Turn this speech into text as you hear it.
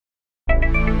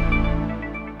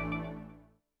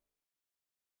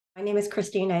My name is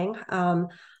Christine Eng.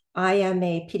 I am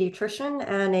a pediatrician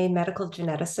and a medical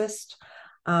geneticist.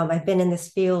 I've been in this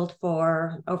field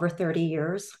for over 30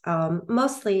 years,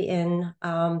 mostly in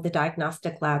the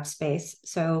diagnostic lab space.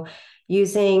 So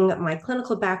using my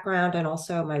clinical background and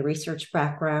also my research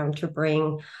background to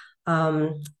bring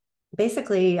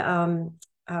basically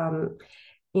the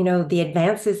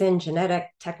advances in genetic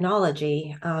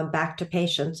technology back to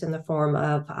patients in the form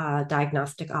of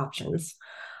diagnostic options.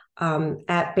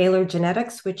 At Baylor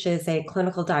Genetics, which is a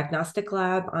clinical diagnostic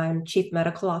lab, I'm Chief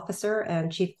Medical Officer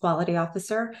and Chief Quality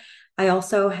Officer. I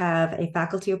also have a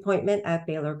faculty appointment at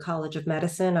Baylor College of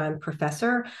Medicine. I'm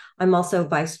professor. I'm also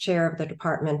Vice Chair of the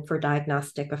Department for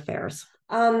Diagnostic Affairs.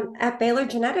 At Baylor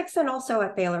Genetics and also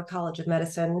at Baylor College of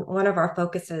Medicine, one of our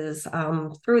focuses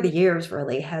through the years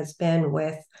really has been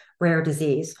with rare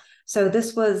disease. So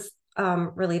this was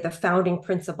really the founding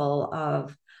principle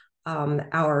of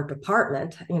our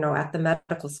department, at the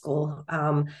medical school,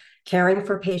 caring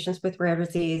for patients with rare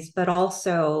disease, but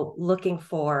also looking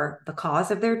for the cause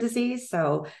of their disease.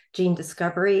 So gene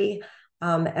discovery,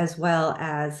 as well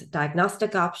as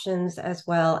diagnostic options, as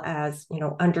well as,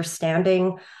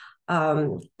 understanding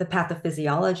the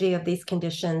pathophysiology of these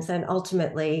conditions and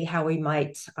ultimately how we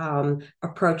might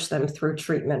approach them through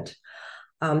treatment.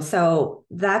 So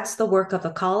that's the work of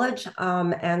the college,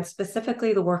 and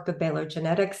specifically the work of Baylor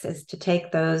Genetics is to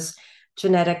take those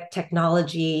genetic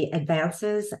technology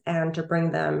advances and to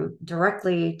bring them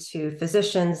directly to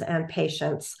physicians and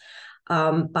patients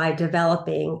by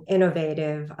developing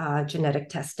innovative genetic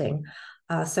testing.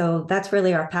 So that's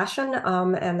really our passion,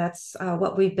 and that's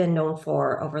what we've been known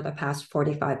for over the past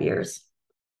 45 years.